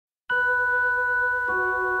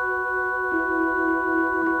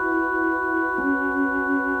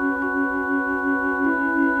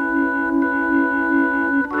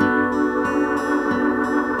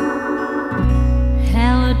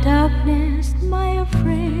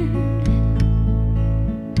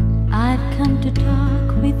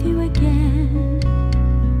with you again,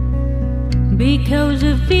 because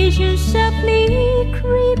a vision softly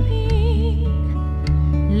creeping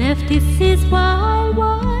left its seeds while I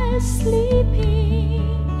was sleeping,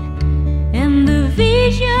 and the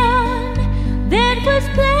vision that was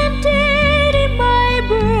planted in my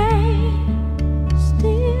brain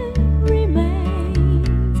still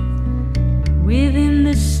remains within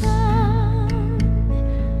the sound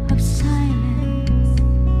of silence.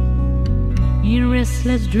 In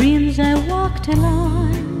restless dreams I walked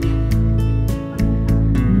along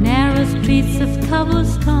narrow streets of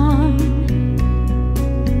cobblestone,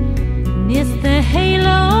 neath the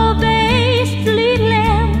halo of a street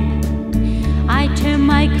lamp I turned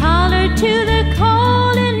my collar to the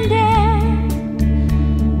cold and damp.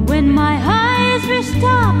 When my eyes were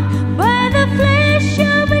stopped by the flash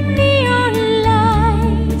of a neon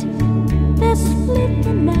light that split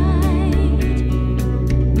the night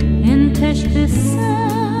and touched the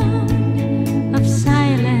sound of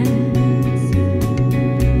silence,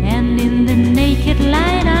 and in the naked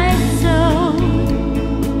light I saw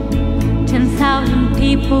 10,000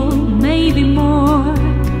 people, maybe more,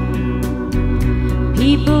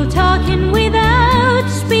 people talking without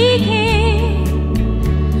speaking,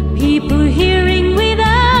 people hearing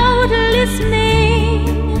without listening,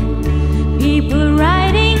 people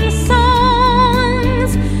writing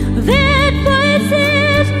songs that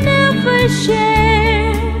voices never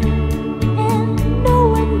share, and no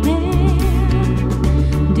one dare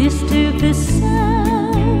disturb the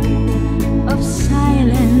sound of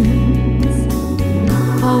silence.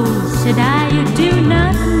 Oh, said I, you do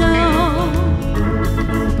not know,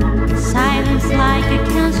 silence like a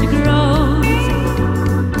cancer